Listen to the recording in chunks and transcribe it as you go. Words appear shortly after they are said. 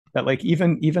that like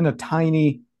even a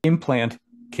tiny implant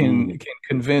Mm, can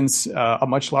convince a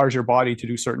much larger body to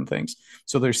do certain things.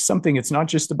 So there's something. It's not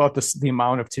just about the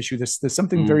amount of tissue. There's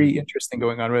something very mm, interesting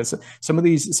going on with it. Some of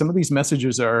these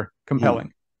messages are mm.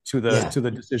 compelling Yeah. to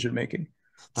the decision making.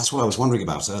 That's what I was wondering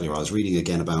about earlier. I was reading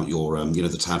again about your,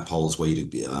 the tadpoles where you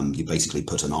basically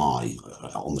put an eye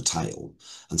on the tail,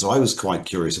 and so I was quite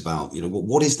curious about,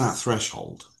 what is that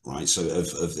threshold, right? So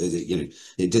does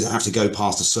it have to go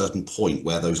past a certain point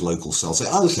where those local cells say,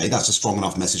 oh, okay, that's a strong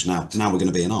enough message now. Now we're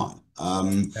going to be an eye.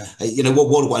 Yeah.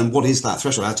 What is that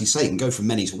threshold? As you say, it can go from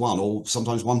many to one, or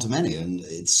sometimes one to many, and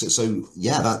it's so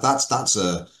yeah, that's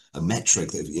a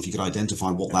metric that if you could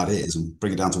identify what that is and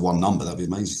bring it down to one number, that'd be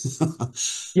amazing.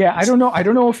 Yeah, I don't know. I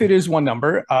don't know if it is one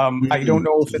number. I don't Mm,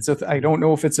 know if it's a. I don't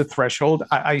know if it's a threshold.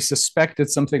 I suspect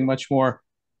it's something much more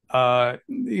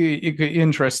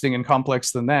interesting and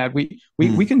complex than that. We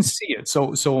mm, can see it.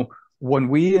 So when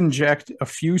we inject a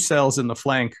few cells in the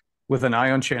flank with an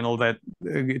ion channel that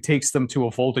takes them to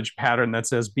a voltage pattern that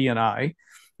says BNI,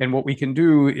 and what we can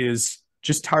do is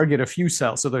just target a few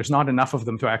cells. So there's not enough of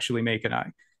them to actually make an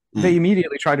eye. They mm.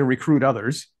 immediately try to recruit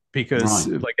others because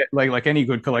Right. like any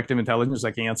good collective intelligence,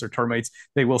 like ants or termites,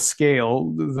 they will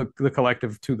scale the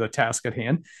collective to the task at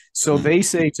hand. So Mm, they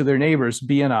say to their neighbors,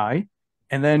 "Be an I,"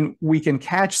 and then we can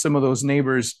catch some of those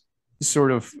neighbors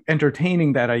sort of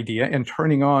entertaining that idea and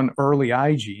turning on early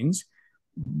eye genes.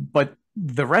 But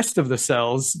the rest of the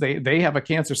cells, they have a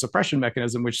cancer suppression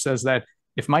mechanism which says that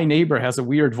if my neighbor has a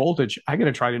weird voltage, I got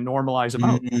to try to normalize him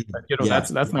out. mm. You know, Yeah.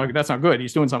 that's not good.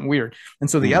 He's doing something weird. And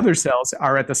so the Mm. other cells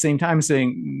are at the same time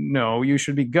saying, no, you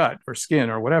should be gut or skin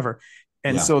or whatever.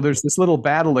 And Yeah. so there's this little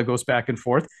battle that goes back and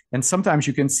forth. And sometimes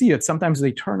you can see it. Sometimes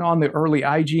they turn on the early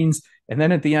eye genes, and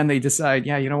then at the end they decide,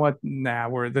 yeah, you know what? Nah,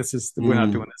 we're not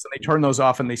Mm. doing this. And they turn those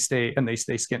off and they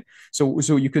stay skin. So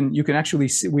you can actually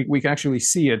see we can actually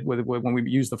see it when we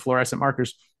use the fluorescent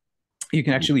markers. You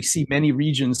can actually see many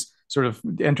regions sort of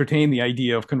entertain the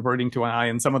idea of converting to an eye,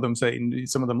 and some of them say,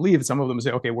 some of them leave, some of them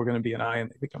say, okay, we're going to be an eye, and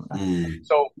they become an eye.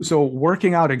 Mm. So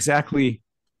working out exactly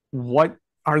what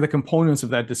are the components of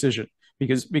that decision,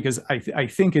 because I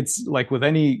think it's like with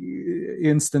any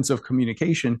instance of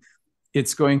communication,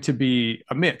 it's going to be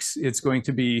a mix. It's going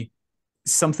to be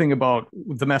something about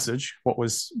the message, what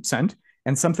was sent,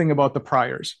 and something about the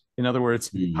priors. In other words,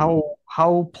 Mm.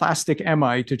 how plastic am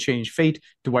I to change fate?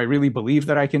 Do I really believe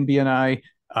that I can be an I?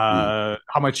 Mm.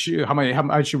 How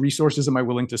much resources am I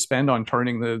willing to spend on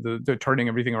turning the turning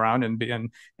everything around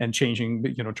and changing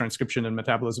transcription and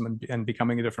metabolism and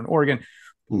becoming a different organ?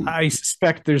 Mm. I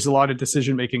suspect there's a lot of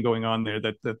decision making going on there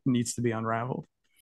that needs to be unraveled.